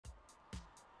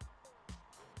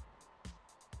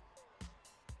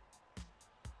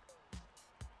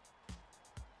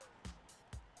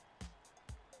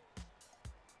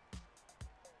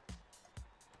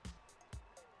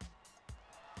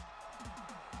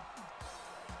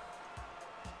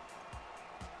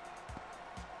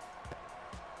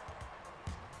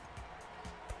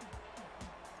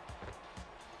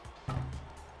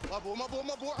My boy, my boy,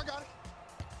 my boy. I got it.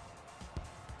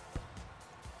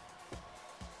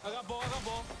 I got ball, I got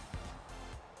ball.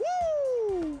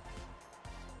 Woo!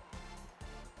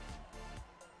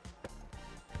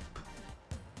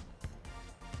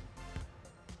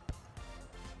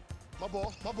 My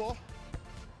ball, my ball.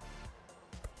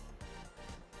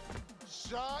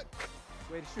 Shot.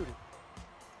 Way to shoot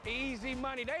it. Easy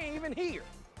money, they ain't even here.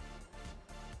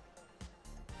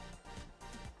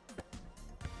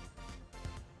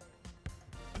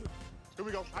 Here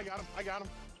we go. I got him, I got him.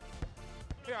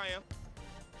 Here I am.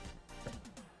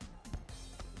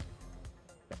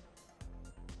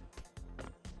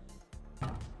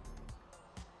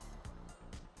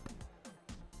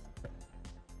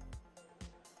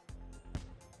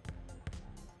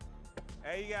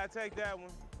 Hey, you gotta take that one.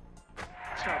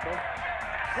 Shot, bro.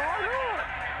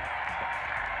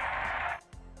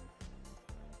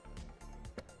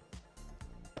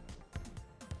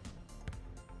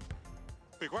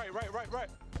 Big right.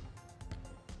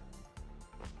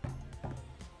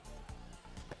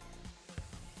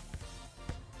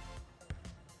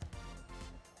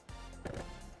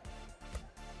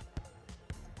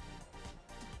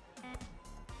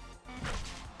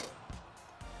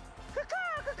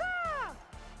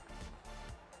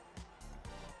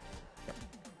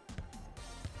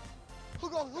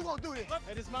 Who gonna do this?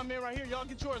 Hey, this is my man right here. Y'all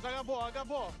get yours. I got ball, I got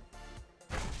ball.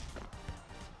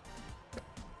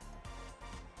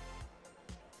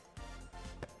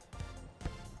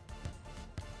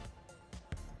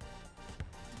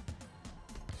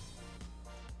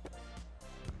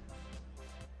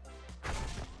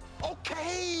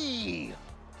 Okay!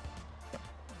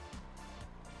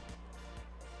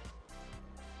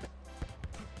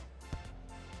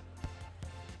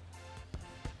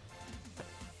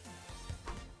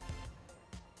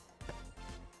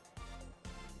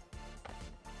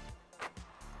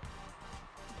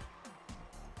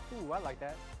 Ooh, I like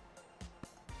that.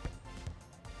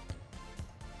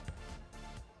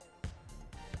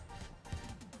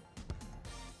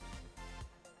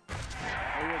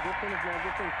 Oh, yeah, good finish, man.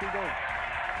 Good finish. Keep going.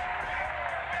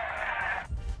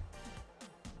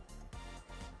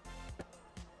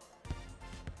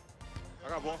 I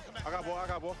got ball, I got ball, I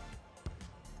got ball.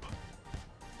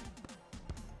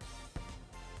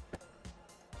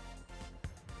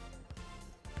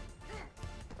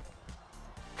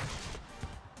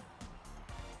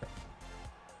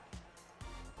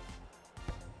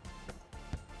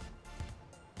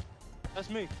 That's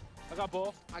me. I got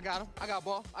ball. I got him. I got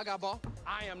ball. I got ball.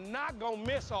 I am not gonna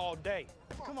miss all day.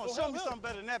 Come on, show me something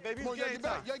better than that, baby. Come on, It's yeah, game get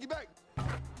back, time. yeah, get back.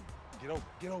 Get open,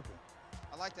 get open.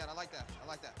 I like that. I like that. I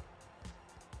like that.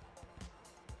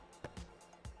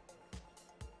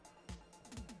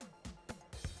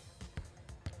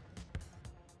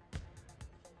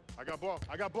 I got ball,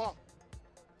 I got ball.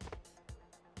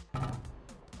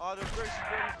 All the gracious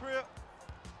in the crib.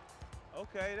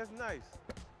 Okay, that's nice.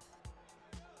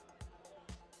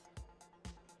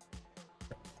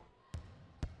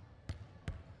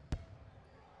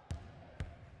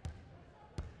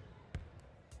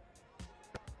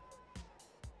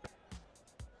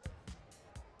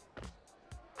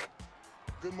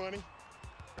 Good money.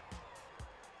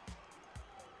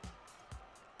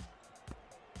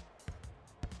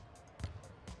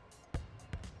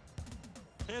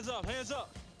 Hands up, hands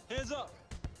up, hands up.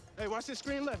 Hey, watch this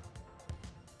screen left.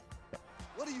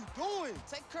 What are you doing?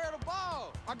 Take care of the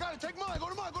ball. I got it, take mine, go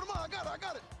to mine, I got it, I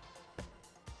got it.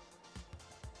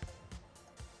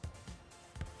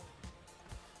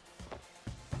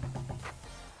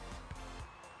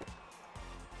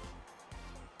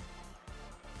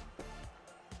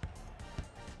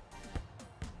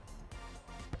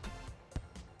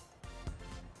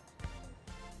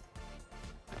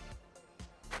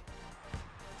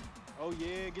 Oh,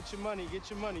 yeah, get your money,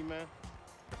 man.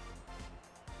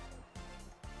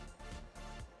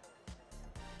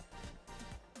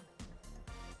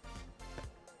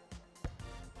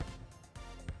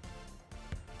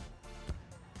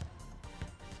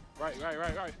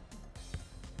 Right.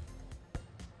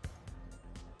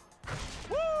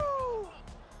 Woo!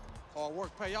 Hard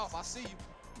work pay off. I see you.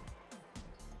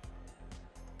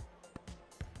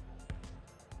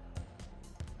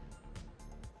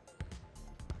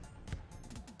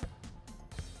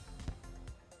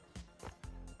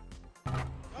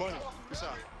 Money, good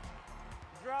shot.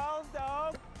 Draws,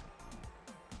 dog.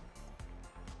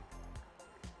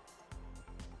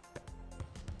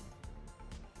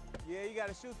 Yeah, you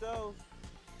gotta shoot those.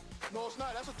 No, it's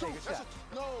not, that's a two. Take a That's shot.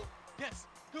 No. Yes,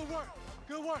 good work,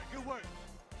 good work, good work.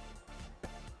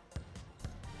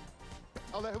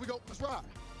 All right, here we go, let's ride.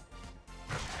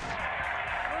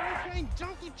 can't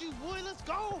dunk with you, boy. Let's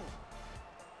go.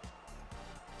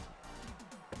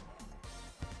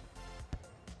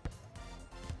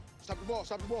 Stop the ball,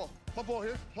 stop the ball. My ball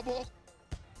here, my ball.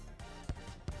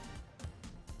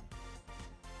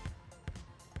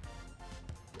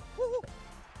 Woo-hoo.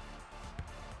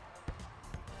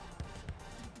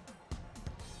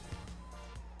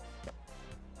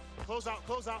 Close out,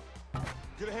 close out.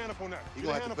 Get a hand up on that. You're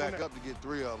gonna have to back up to get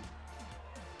 3 of them.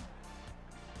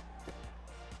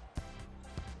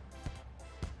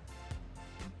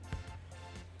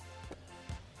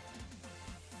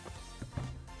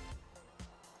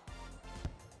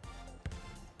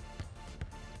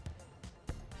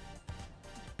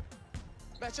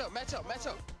 Match up, match up, match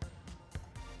up.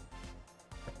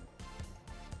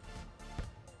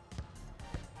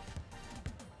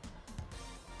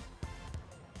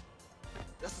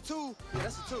 That's the 2. Yeah,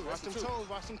 that's the 2. Watch them toes,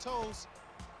 watch them toes.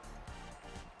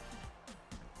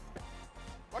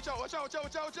 Watch out, watch out, watch out,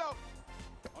 watch out, watch out.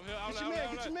 I'm here, Get your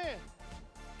man, get your man.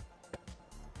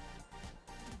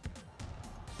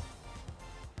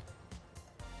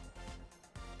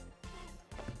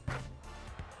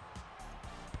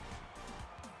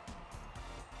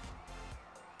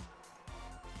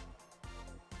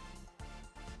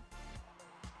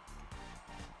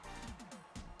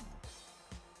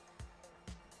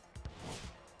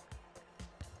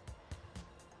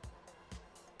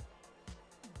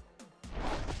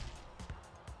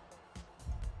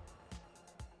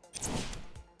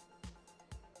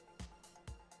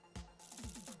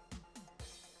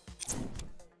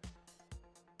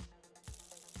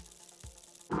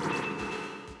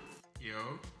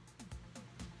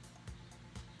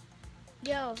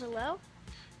 Yo, hello?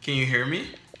 Can you hear me?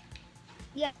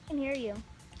 Yeah, I can hear you.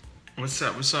 What's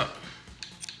up? What's up?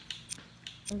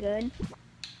 Good.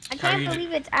 I How can't you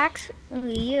believe it's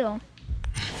actually you.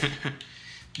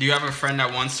 Do you have a friend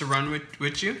that wants to run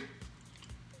with you?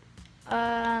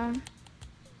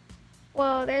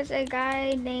 Well, there's a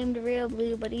guy named Real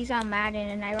Blue, but he's on Madden,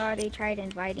 and I already tried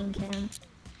inviting him.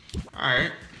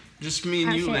 Alright. Just me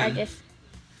and you, then.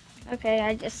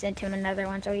 I just sent him another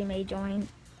one, so he may join.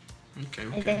 Okay,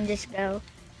 And then just go,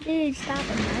 dude, stop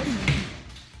inviting me.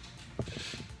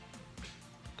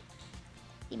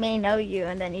 He may know you,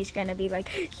 and then he's gonna be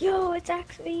like, yo, it's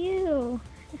actually you.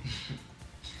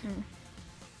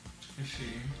 Let's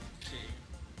see.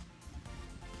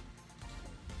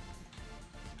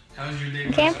 How's your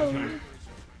day? Can't believe.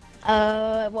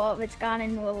 Well, it's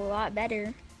gotten a lot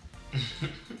better.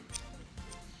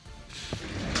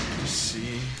 Let's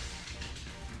see.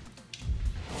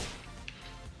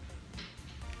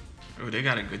 Oh, they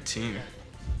got a good team.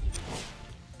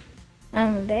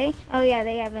 They? Oh yeah,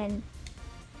 they have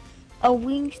a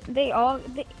wings. All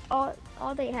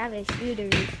they have is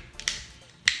shooters.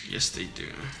 Yes, they do.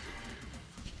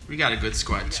 We got a good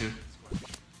squad too.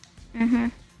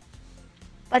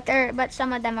 But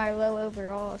some of them are low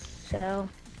overall, so.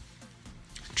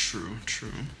 True.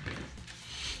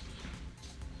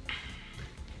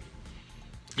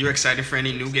 You excited for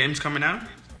any new games coming out?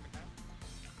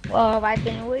 Well, I've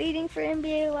been waiting for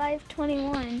NBA Live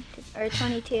 21 or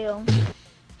 22.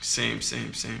 Same.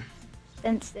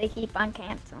 Since they keep on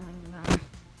canceling them.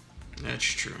 That's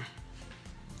true.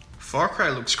 Far Cry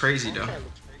looks crazy though.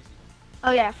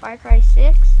 Oh yeah, Far Cry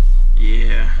 6?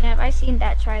 Yeah. Yeah, I've seen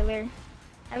that trailer.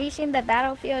 Have you seen the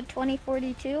Battlefield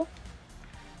 2042?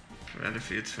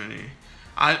 Battlefield 20.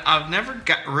 I've never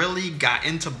really got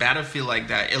into Battlefield like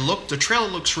that. The trailer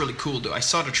looks really cool though. I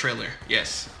saw the trailer.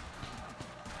 Yes.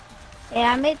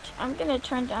 Yeah, I'm gonna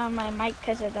turn down my mic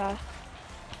because of the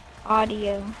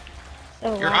audio.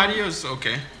 So Your audio is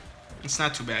okay. It's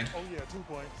not too bad. Oh yeah, 2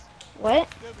 points. What?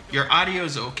 Your audio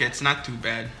is okay. It's not too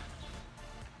bad.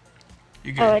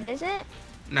 You good? Oh, it isn't?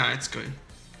 No, it's good.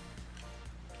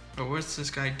 But what's this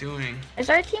guy doing? Is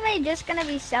our teammate just gonna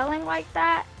be selling like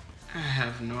that? I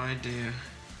have no idea.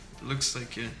 Looks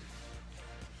like it.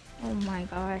 Oh my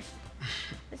gosh.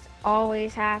 This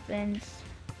always happens.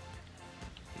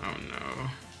 Oh no.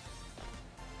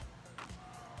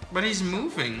 But he's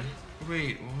moving.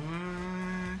 Wait,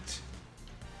 what?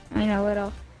 I know,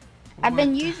 little. I've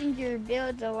been What the- using your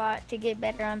builds a lot to get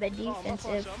better on the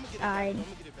defensive side.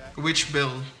 Which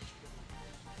build?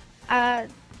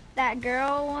 That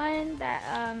girl one, that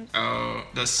Oh,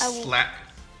 the slap.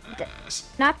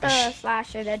 not the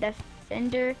slasher, the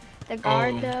defender, the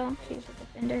guard Oh. though. She's a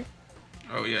defender.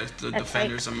 Oh yeah, the That's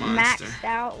defender's like a monster. maxed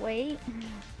out weight.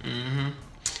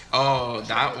 Oh,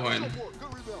 that one.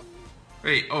 Good rebound.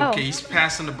 Wait, okay, he's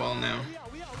passing the ball now.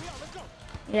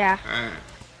 Yeah. Alright.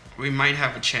 We might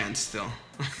have a chance still.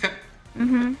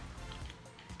 Let's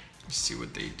see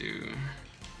what they do.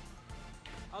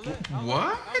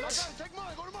 What? Take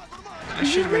mine. Go to mine. Go to mine. That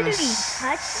should You have been a. literally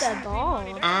touched the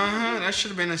ball. That should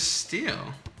have been a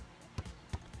steal.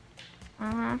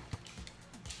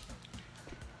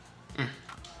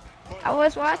 I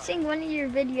was watching one of your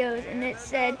videos and it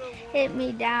said, "Hit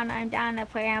me down. I'm down to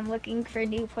play. I'm looking for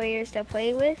new players to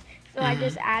play with." So I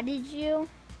just added you,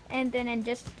 and then I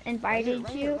just invited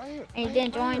you, and you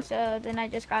didn't join. So then I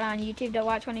just got on YouTube to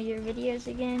watch one of your videos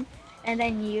again, and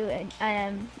then you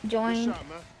joined.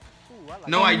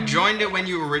 No, I joined it when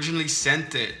you originally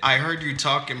sent it. I heard you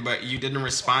talking, but you didn't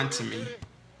respond to me.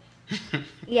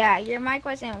 Yeah, your mic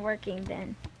wasn't working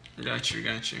then. Got you.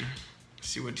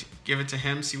 See what? Give it to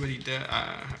him. See what he does.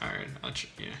 All right.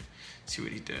 See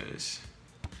what he does.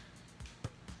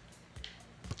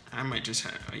 I might just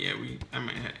have. Yeah, I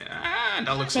might have.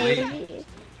 That looks late.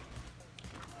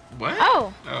 What?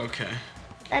 Oh. Okay.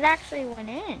 That actually went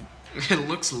in. It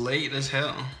looks late as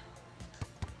hell.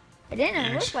 It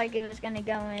didn't look like it was gonna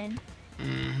go in.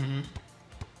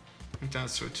 I thought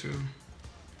so too.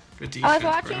 Good defense, I was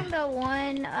watching bro. the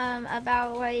one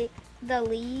about like the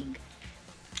league.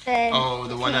 The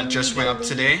the one that just went up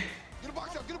today? Get a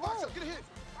box up. Get a box up. Get a hit.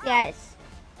 Yes.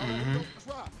 Let's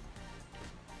ride.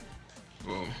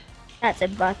 Whoa. That's a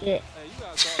bucket. Hey, you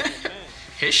gotta call him, man.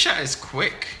 His shot is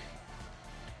quick.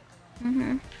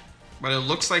 But it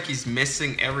looks like he's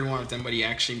missing every one of them, but he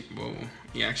actually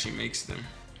makes them.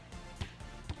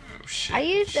 Oh shit. I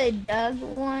used the Doug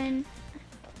one.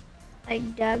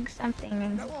 Like Doug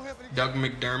something. Doug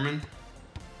McDermott.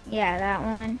 Yeah, that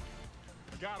one.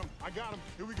 I got him.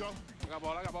 Here we go. I got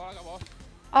ball.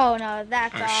 Oh no,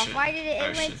 that's Oh, off. shit. Why did it? Oh,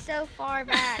 It went shit. so far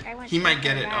back. I went. He so might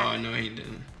get far it. back. Oh no, he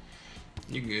didn't.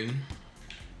 You good?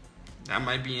 That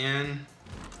might be in.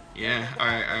 Yeah. All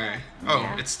right. Oh,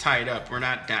 Yeah. it's tied up. We're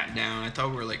not that down. I thought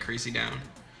we were like crazy down.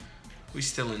 We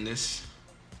still in this.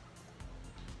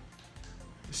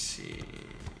 Let's see.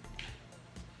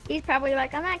 He's probably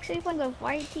like, I'm actually playing with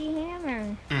White T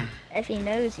Hammer. If he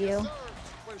knows you.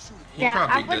 He Yeah,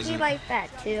 probably I would be doesn't. like that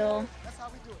too.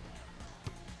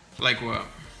 Like what?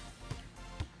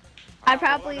 I'd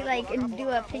probably like do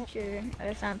a picture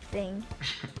or something.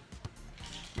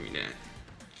 Give me that.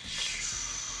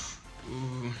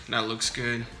 Ooh, that looks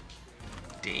good.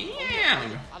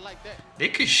 Damn. I like that. They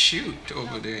could shoot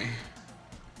over there.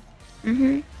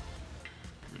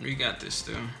 We got this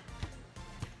though.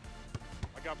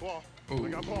 I got ball. Ooh. I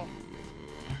got ball.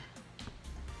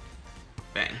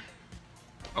 Bang.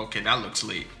 Okay, that looks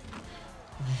late.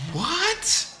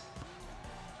 What?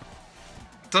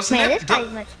 Doesn't Man, it? this guy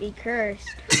must be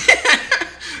cursed.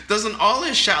 Doesn't all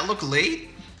his shot look late?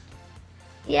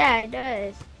 Yeah, it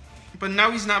does. But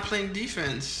now he's not playing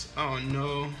defense. Oh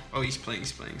no. Oh, he's playing.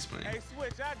 Hey,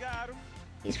 switch, I got him.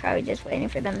 He's probably just waiting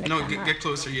for them to No, come up. get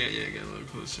closer. Yeah, get a little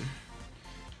closer.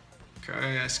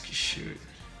 Karayasuki shoot.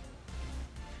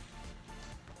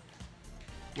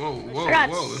 Whoa. I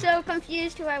got so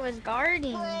confused who I was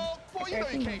guarding. Boy, you know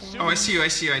you can't shoot. Oh, I see you.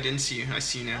 I didn't see you. I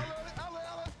see you now.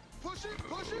 Push it.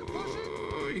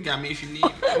 Oh, you got me if you need.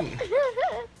 Ooh.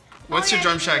 What's All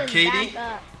your you jump had to do shot, was Katie?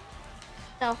 back up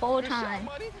the whole time.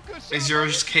 Is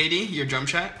yours Katie? Your jump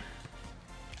shot?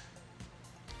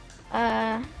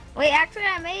 Wait, actually,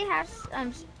 I may have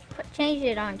changed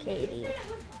it on Katie.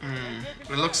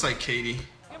 It looks like Katie.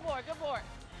 Good boy.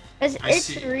 Cause I it's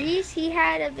see. Reese. He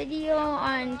had a video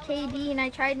on KD, and I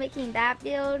tried making that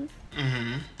build,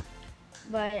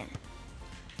 but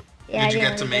yeah, Did you I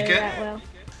get to didn't make really do it? that well.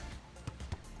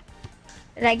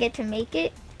 Did I get to make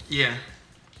it? Yeah.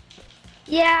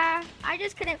 Yeah, I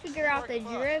just couldn't figure out the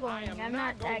dribbling. I'm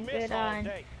not that good on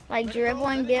like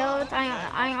dribbling builds.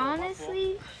 I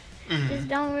honestly just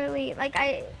don't really like.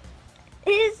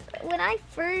 When I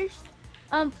first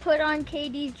put on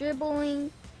KD's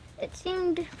dribbling, it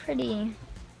seemed pretty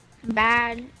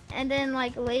bad, and then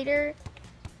like later,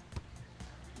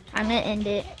 I'm gonna end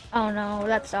it. Oh no,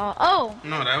 that's all. Oh,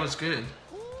 No, that was good.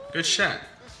 Good shot.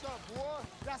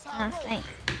 thanks.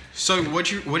 So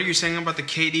what are you saying about the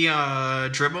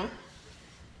KD dribble?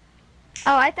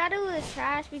 Oh, I thought it was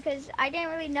trash because I didn't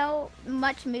really know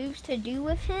much moves to do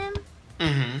with him.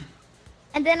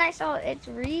 And then I saw it's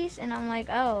Reese, and I'm like,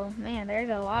 oh man, there's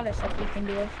a lot of stuff you can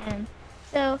do with him.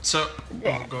 So,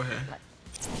 Go ahead.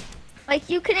 like,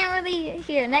 you couldn't really.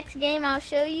 Here, next game, I'll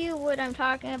show you what I'm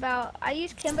talking about. I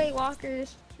use Kimbe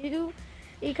Walker's too,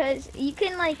 because you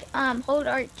can like hold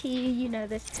RT. You know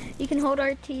this. You can hold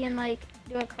RT and like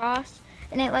do a cross,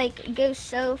 and it like goes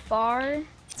so far.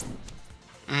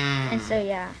 And so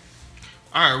yeah.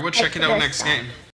 All right, we'll check it out this next time. game.